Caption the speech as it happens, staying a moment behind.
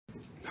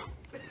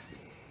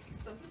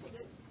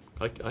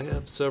I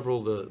have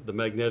several, the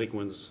magnetic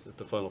ones at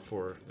the Final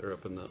Four. They're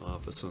up in the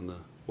office on the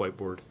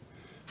whiteboard.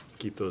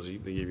 Keep those, they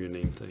give you a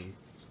name thing.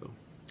 So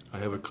I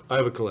have a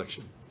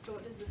collection. So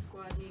what does the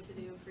squad need to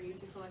do for you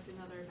to collect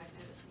another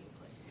magnetic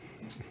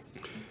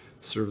nameplate?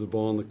 Serve the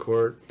ball on the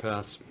court,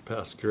 pass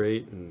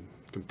great, and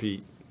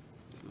compete.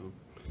 So,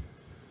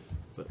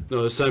 but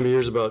no, this time of year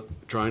is about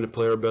trying to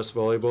play our best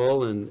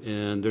volleyball,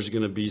 and there's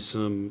going to be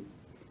some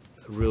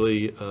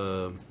really,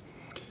 the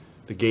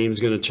game's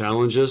going to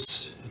challenge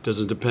us. It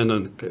doesn't depend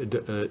on,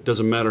 it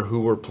doesn't matter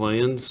who we're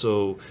playing.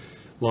 So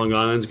Long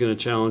Island's going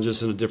to challenge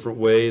us in a different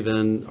way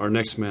than our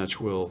next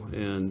match will,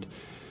 and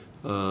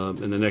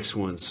the next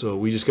one. So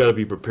we just got to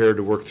be prepared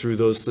to work through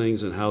those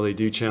things and how they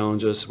do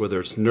challenge us, whether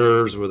it's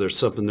nerves, whether it's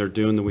something they're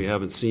doing that we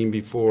haven't seen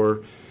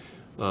before,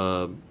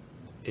 you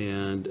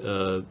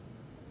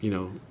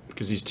know,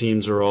 because these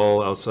teams are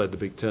all outside the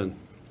Big Ten.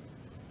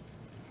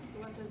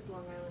 What does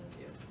Long Island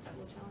do that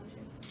will challenge you?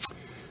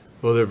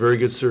 Well, they're a very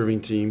good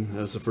serving team.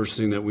 That's the first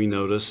thing that we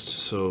noticed.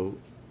 So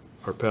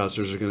our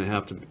passers are going to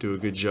have to do a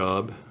good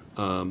job.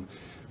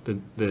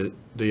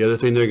 The other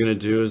thing they're going to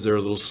do is they're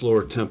a little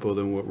slower tempo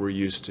than what we're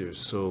used to.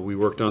 So we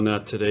worked on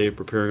that today,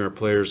 preparing our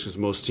players, because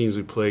most teams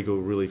we play go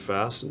really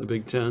fast in the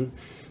Big Ten.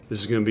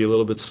 This is going to be a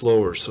little bit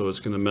slower, so it's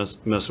going to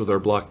mess with our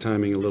block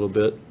timing a little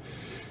bit,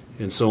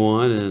 and so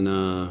on.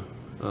 And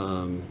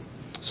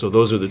so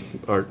those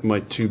are my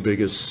two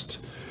biggest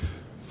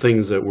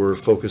things that we're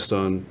focused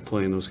on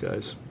playing those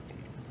guys.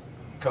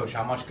 Coach,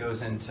 how much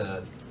goes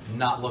into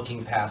not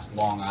looking past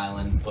Long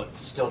Island, but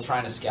still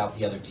trying to scout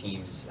the other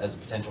teams as a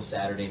potential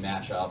Saturday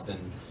matchup, and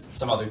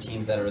some other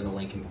teams that are in the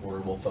Lincoln Quarter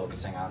while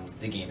focusing on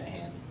the game at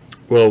hand?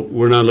 Well,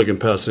 we're not looking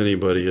past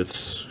anybody.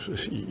 It's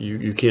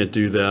you can't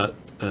do that,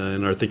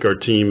 and I think our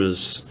team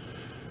has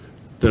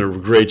done a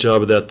great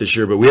job of that this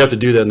year. But we have to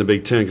do that in the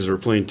Big Ten because we're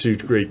playing two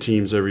great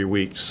teams every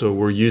week. So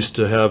we're used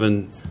to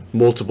having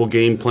multiple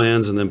game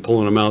plans and then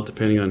pulling them out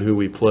depending on who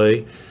we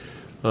play.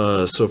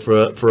 So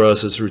for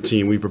us, it's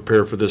routine. We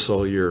prepare for this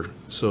all year.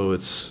 So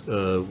it's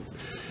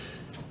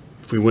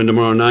if we win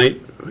tomorrow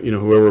night, you know,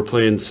 whoever we're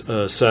playing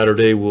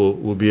Saturday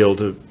will be able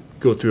to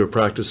go through a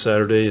practice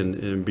Saturday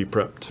and be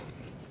prepped.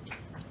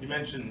 You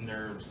mentioned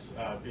nerves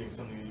being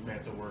something that you may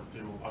have to work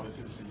through.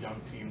 Obviously, this is a young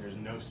team. There's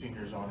no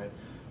seniors on it.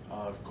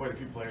 Quite a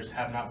few players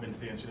have not been to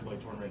the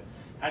NCAA tournament.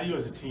 How do you,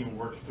 as a team,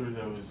 work through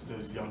those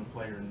young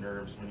player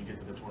nerves when you get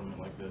to the tournament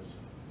like this?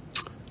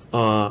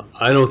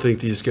 I don't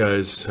think these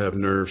guys have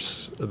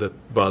nerves that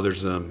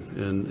bothers them.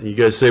 And you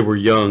guys say we're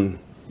young.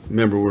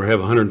 Remember, we have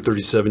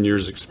 137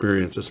 years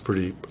experience. That's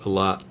a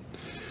lot.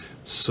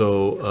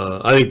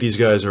 So I think these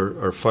guys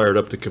are fired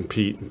up to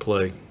compete and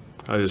play.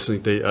 I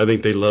think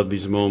they love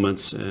these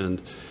moments, and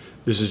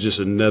this is just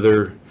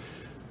another,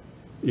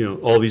 you know,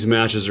 all these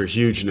matches are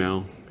huge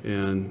now,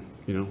 and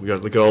you know, we got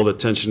to look at all the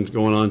tension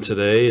going on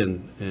today,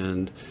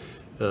 and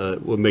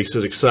what makes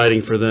it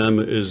exciting for them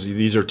is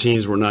these are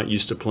teams we're not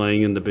used to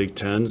playing in the Big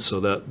Ten, so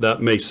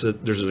that makes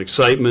it, there's an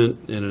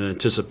excitement and an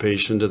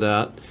anticipation to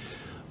that,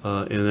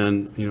 and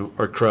then, you know,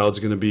 our crowd's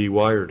going to be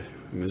wired.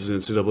 I mean, this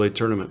is an NCAA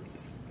tournament,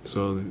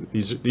 so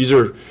these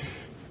are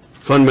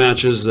fun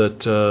matches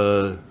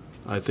that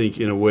I think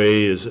in a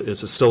way it's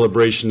a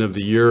celebration of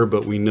the year,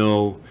 but we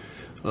know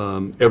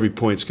every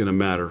point's going to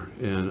matter,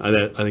 and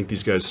I think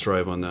these guys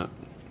thrive on that.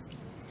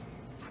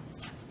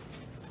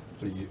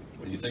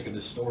 What do you think of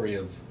this story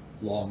of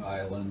Long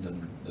Island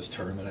and this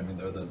tournament? I mean,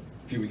 a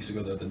few weeks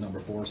ago they're the number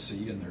 4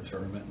 seed in their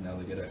tournament, and now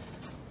they get to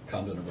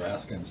come to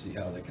Nebraska and see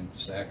how they can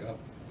stack up.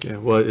 Yeah,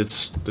 well,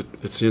 it's the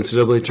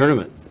NCAA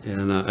tournament,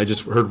 and I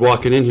just heard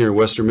walking in here,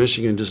 Western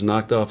Michigan just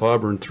knocked off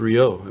Auburn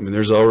 3-0. I mean,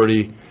 there's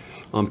already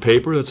on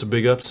paper that's a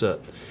big upset,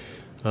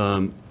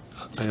 and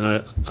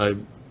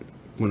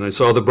when I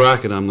saw the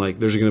bracket, I'm like,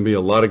 there's going to be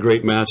a lot of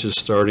great matches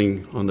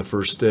starting on the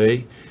first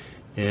day,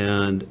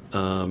 and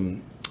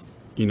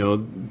you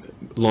know,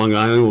 Long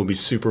Island will be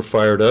super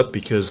fired up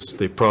because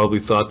they probably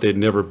thought they'd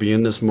never be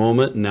in this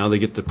moment, and now they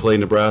get to play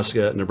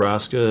Nebraska at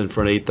Nebraska in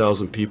front of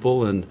 8,000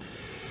 people, and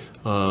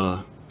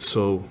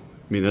so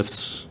I mean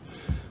that's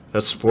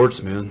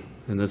sports, man,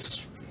 and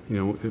that's, you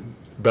know,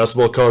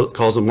 basketball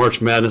calls it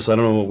March Madness. I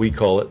don't know what we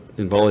call it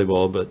in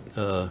volleyball, but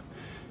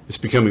it's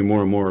becoming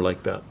more and more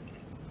like that.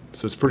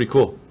 So it's pretty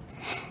cool.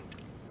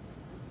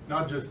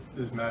 Not just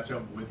this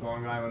matchup with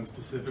Long Island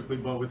specifically,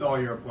 but with all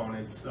your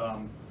opponents.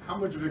 How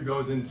much of it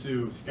goes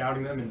into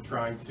scouting them and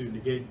trying to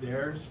negate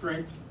their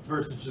strengths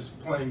versus just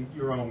playing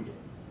your own game?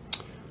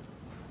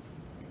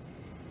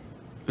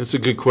 That's a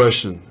good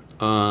question.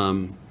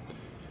 The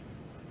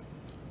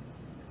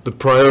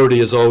priority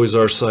is always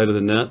our side of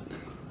the net,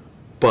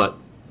 but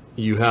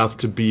you have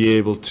to be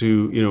able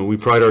to, you know, we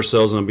pride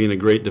ourselves on being a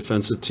great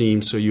defensive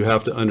team, so you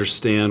have to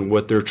understand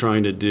what they're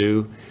trying to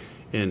do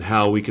and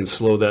how we can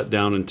slow that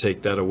down and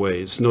take that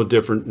away. It's no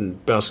different in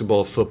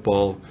basketball,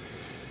 football.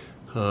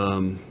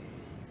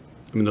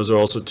 I mean, those are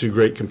also two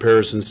great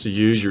comparisons to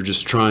use. You're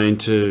just trying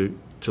to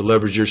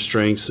leverage your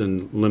strengths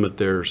and limit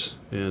theirs.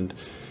 And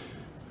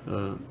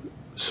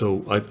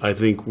so I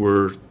think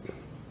we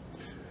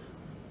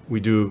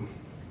do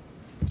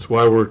It's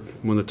why we're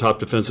one of the top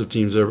defensive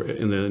teams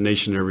in the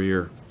nation every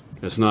year.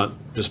 It's not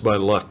just by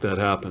luck that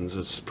happens.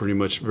 It's pretty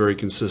much very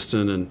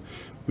consistent, and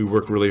we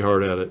work really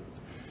hard at it.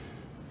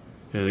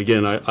 And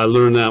again, I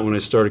learned that when I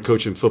started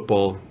coaching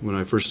football. When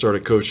I first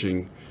started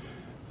coaching,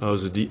 I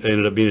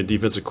ended up being a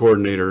defensive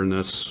coordinator, and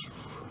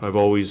I've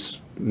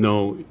always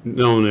known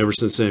ever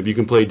since then. If you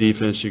can play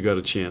defense, you got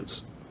a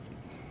chance.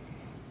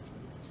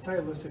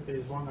 Stylistically,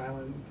 does Long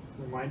Island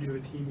remind you of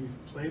a team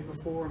you've played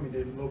before? I mean,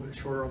 they're a little bit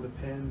shorter on the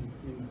pin.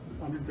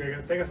 I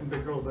mean, they got some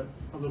big girls, but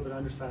a little bit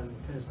undersized on the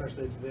pin,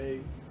 especially today.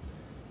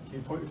 Can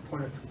you point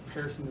of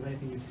comparison to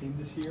anything you've seen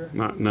this year?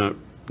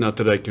 Not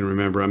that I can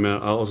remember. I mean,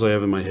 all I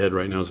have in my head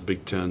right now is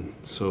Big Ten.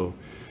 So,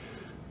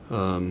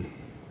 they're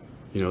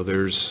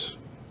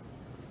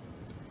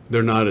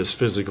not as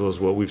physical as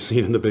what we've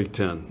seen in the Big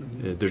Ten.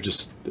 Mm-hmm. They're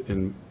just,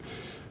 and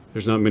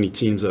there's not many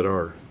teams that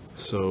are.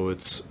 So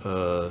it's,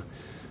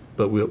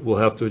 but we'll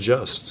have to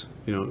adjust.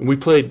 And we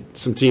played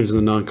some teams in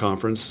the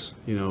non-conference.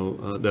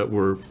 That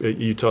were at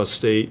Utah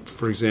State,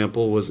 for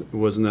example,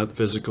 wasn't that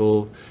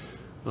physical.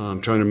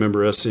 I'm trying to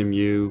remember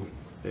SMU,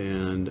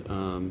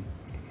 and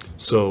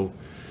so.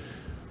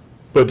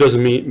 But it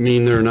doesn't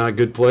mean they're not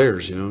good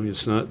players.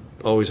 It's not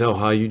always how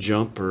high you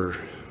jump or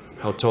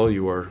how tall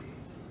you are.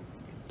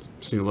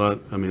 I've seen a lot.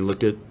 I mean,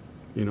 look at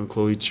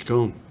Chloe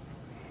Chacon.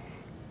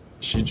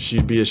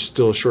 She'd be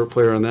still a short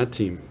player on that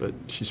team, but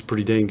she's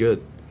pretty dang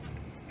good.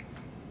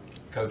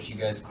 Coach, you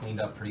guys cleaned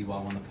up pretty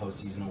well when the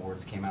postseason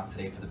awards came out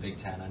today for the Big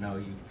Ten. I know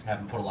you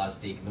haven't put a lot of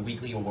stake in the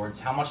weekly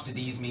awards. How much do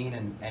these mean,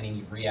 and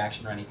any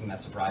reaction or anything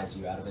that surprised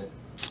you out of it?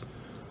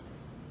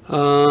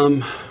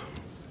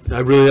 I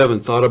really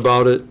haven't thought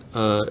about it.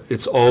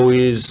 It's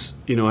always,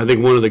 I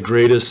think one of the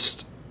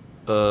greatest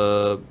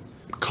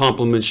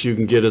compliments you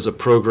can get as a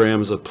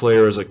program, as a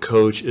player, as a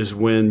coach, is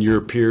when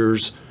your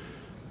peers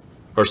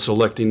are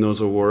selecting those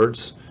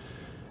awards.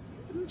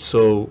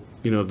 So,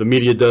 the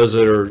media does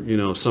it,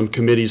 or, some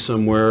committee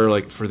somewhere,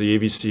 like for the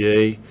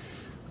AVCA.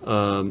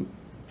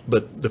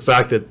 But the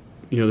fact that,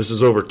 this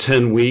is over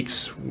 10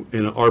 weeks,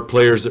 and our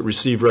players that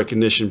receive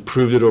recognition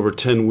proved it over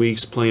 10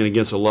 weeks playing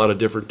against a lot of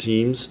different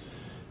teams.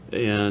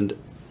 And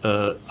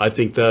I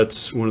think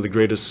that's one of the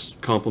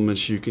greatest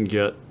compliments you can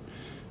get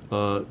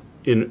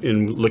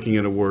in looking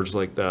at awards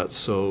like that.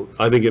 So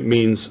I think it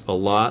means a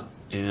lot,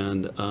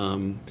 and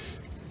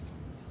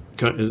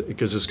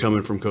because it's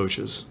coming from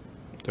coaches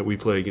that we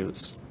play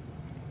against.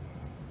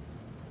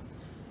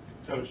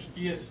 Coach,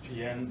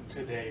 ESPN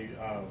today,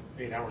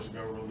 8 hours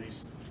ago,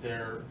 released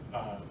their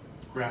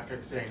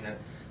graphic saying that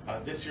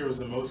this year was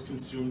the most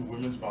consumed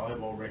women's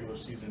volleyball regular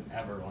season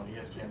ever on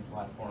ESPN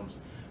platforms.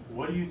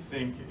 What do you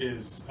think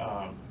is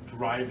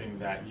driving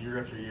that year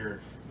after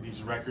year,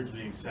 these records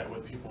being set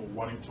with people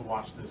wanting to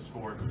watch this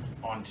sport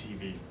on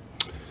TV?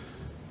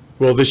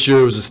 Well, this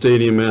year was a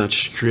stadium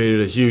match,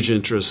 created a huge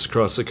interest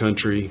across the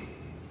country,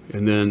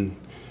 and then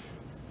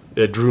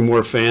it drew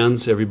more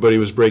fans. Everybody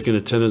was breaking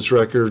attendance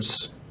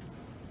records.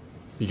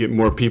 You get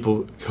more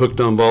people hooked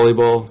on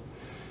volleyball,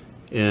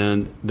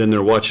 and then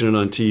they're watching it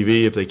on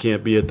TV if they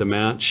can't be at the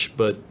match.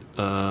 But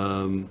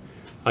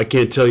I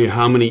can't tell you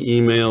how many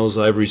emails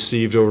I've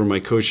received over my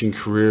coaching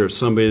career of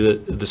somebody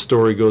that the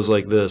story goes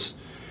like this.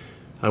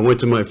 I went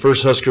to my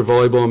first Husker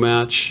volleyball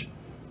match,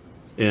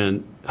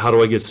 and how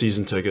do I get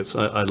season tickets?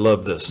 I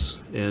love this.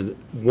 And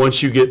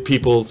once you get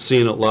people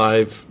seeing it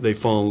live, they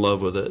fall in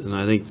love with it. And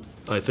I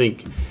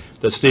think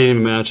the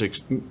stadium match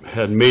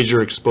had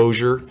major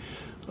exposure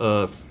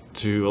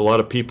to a lot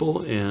of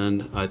people,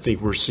 and I think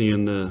we're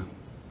seeing the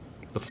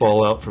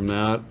fallout from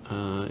that,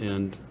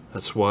 and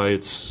that's why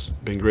it's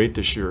been great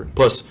this year.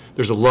 Plus,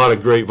 there's a lot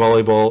of great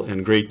volleyball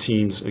and great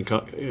teams in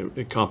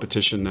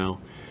competition now,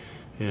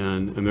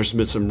 and there's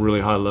been some really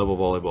high-level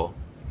volleyball.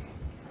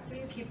 How do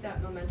you keep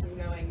that momentum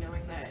going,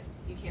 knowing that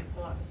you can't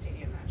pull off a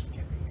stadium match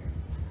every year?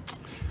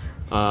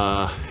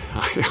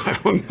 I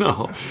don't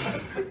know.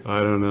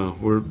 I don't know.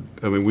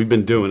 We've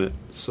been doing it,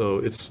 so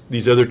it's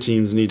these other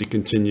teams need to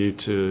continue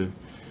to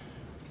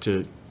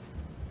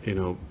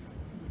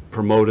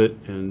promote it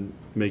and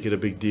make it a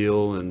big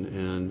deal,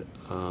 and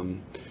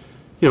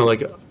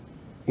like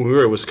when we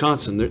were at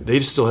Wisconsin, they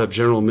still have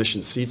general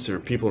admission seats there,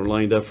 and people are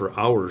lined up for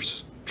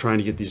hours trying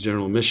to get these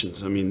general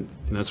admissions. And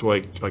that's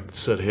why I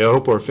said, hey, I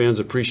hope our fans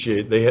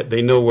appreciate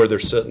they know where they're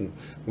sitting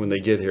when they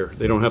get here.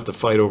 They don't have to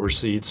fight over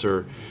seats,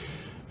 and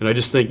I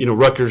just think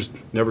Rutgers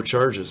never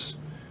charges.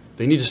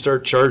 They need to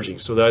start charging.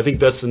 So I think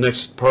that's the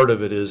next part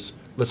of it is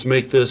let's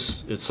make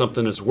this. It's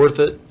something that's worth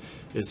it.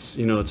 It's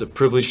it's a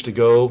privilege to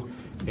go,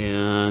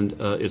 and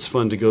it's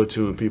fun to go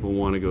to, and people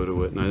want to go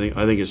to it. And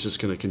I think it's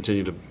just going to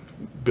continue to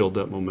build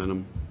that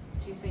momentum.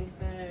 Do you think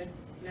the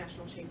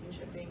national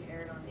championship being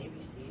aired on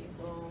ABC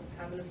will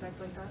have an effect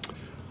like that?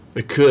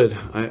 It could.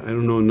 I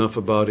don't know enough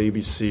about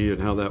ABC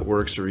and how that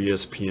works, or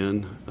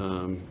ESPN.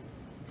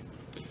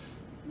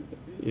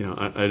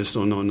 I just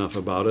don't know enough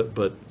about it.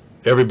 But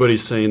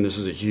everybody's saying this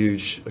is a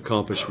huge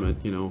accomplishment.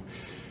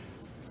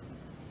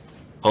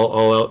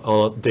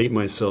 I'll update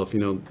myself.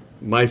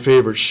 My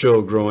favorite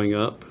show growing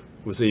up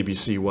was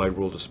ABC Wide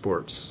World of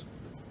Sports.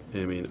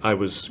 I mean, I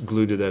was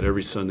glued to that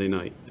every Sunday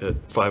night at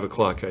 5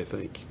 o'clock, I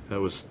think. That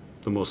was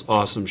the most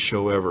awesome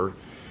show ever.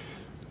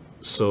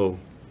 So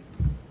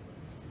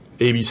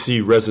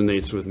ABC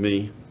resonates with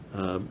me,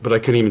 but I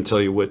couldn't even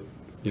tell you what,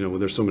 you know,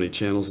 there's so many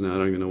channels now, I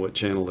don't even know what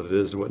channel it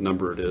is, what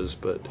number it is,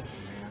 but,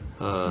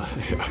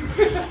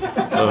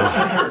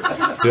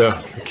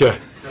 yeah, okay.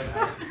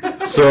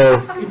 So,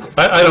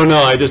 I don't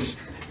know, I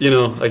just, you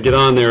know, I get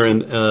on there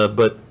and,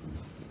 but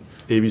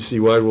ABC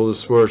Wide World of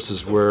Sports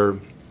is where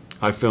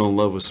I fell in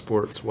love with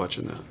sports,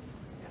 watching that.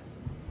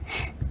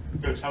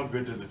 Coach, how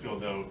good does it feel,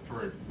 though,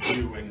 for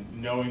you and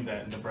knowing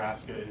that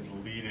Nebraska is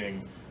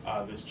leading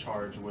this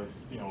charge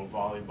with, you know,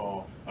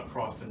 volleyball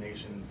across the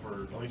nation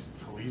for at least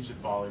collegiate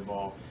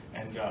volleyball,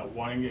 and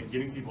wanting and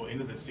getting people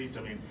into the seats?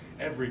 I mean,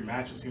 every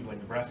match it seems like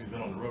Nebraska's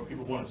been on the road.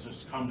 People want to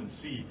just come and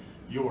see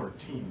your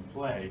team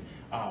play.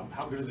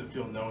 How good does it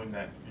feel knowing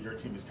that your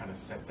team has kind of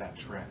set that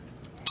trend?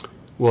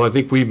 Well, I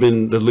think we've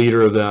been the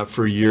leader of that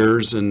for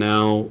years, and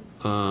now,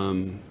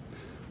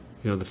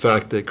 you know, the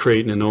fact that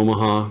Creighton and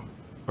Omaha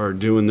are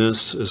doing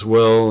this as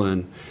well,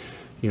 and,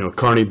 you know,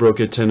 Kearney broke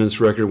attendance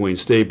record, Wayne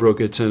State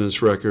broke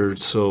attendance record.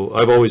 So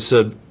I've always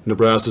said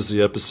Nebraska's the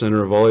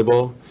epicenter of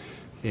volleyball,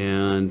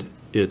 and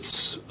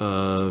it's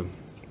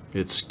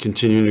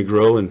continuing to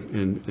grow,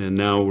 and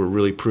now we're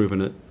really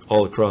proving it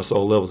all across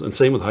all levels, and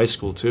same with high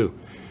school too.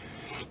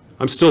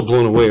 I'm still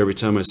blown away every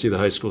time I see the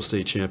high school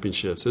state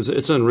championships.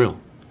 It's unreal.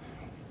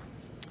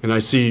 And I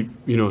see,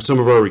 you know, some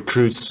of our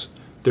recruits,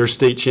 their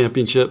state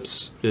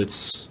championships,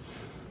 it's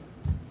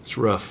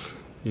rough,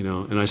 you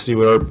know. And I see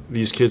what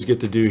these kids get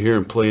to do here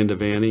and play in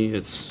Devaney.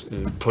 It's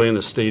play in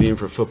a stadium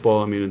for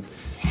football. I mean,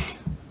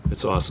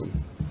 it's awesome.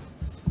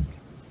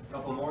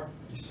 Couple more.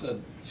 You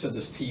said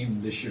this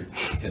team this year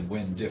can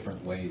win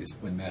different ways,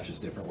 win matches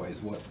different ways.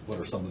 What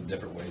are some of the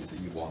different ways that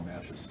you've won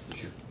matches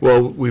this year?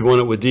 Well, we've won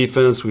it with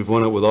defense. We've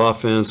won it with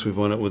offense. We've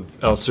won it with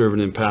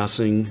out-serving and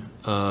passing.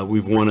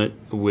 We've won it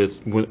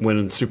with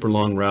winning super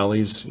long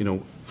rallies. You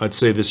know, I'd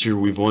say this year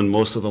we've won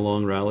most of the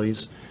long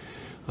rallies,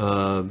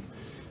 and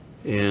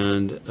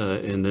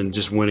then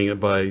just winning it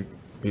by,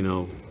 you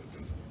know,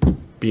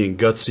 being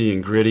gutsy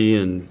and gritty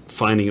and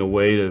finding a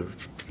way to,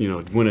 you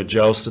know, win a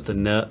joust at the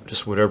net,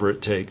 just whatever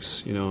it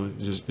takes. You know,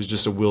 it's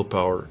just a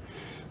willpower.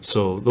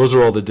 So those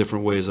are all the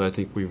different ways I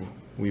think we've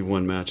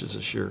won matches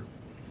this year.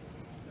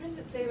 What does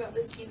it say about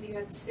this team that you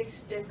had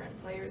 6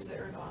 different players that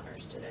earned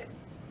honors today?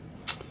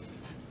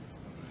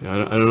 Yeah,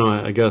 I don't know.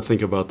 I got to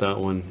think about that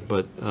one.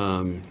 But,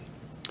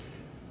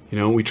 you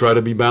know, we try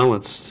to be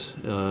balanced,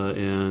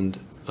 and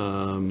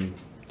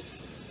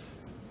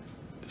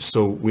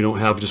so we don't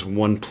have just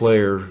one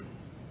player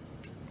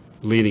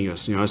leading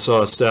us. You know, I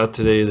saw a stat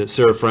today that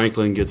Sarah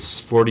Franklin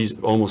gets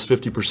almost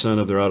 50%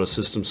 of their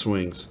out-of-system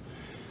swings.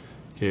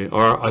 Okay,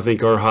 I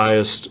think our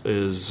highest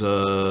was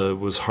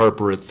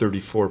Harper at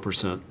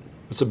 34%.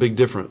 That's a big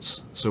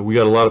difference. So we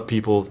got a lot of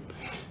people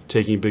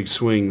taking big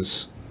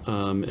swings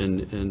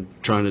and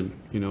trying to,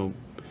 you know,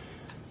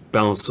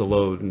 balance the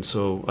load. And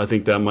so I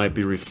think that might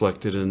be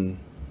reflected in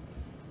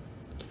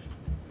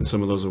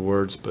some of those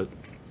awards. But,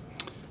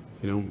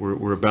 you know,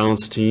 we're a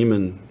balanced team,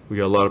 and we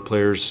got a lot of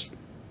players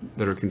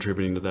that are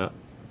contributing to that.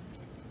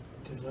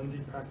 Did Lindsay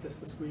practice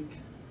this week?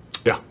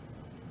 Yeah.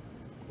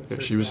 What's Yeah,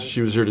 her she was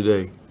status? here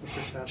today. What's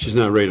her status? She's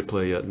not ready to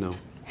play yet, no.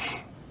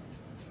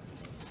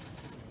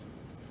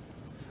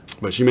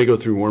 But she may go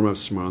through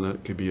warm-ups tomorrow, and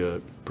that could be a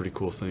pretty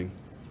cool thing.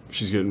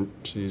 She's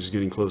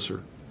getting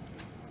closer.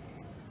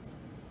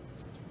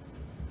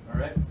 All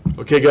right.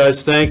 Okay,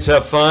 guys, thanks.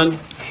 Have fun.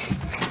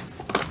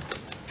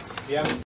 Yeah.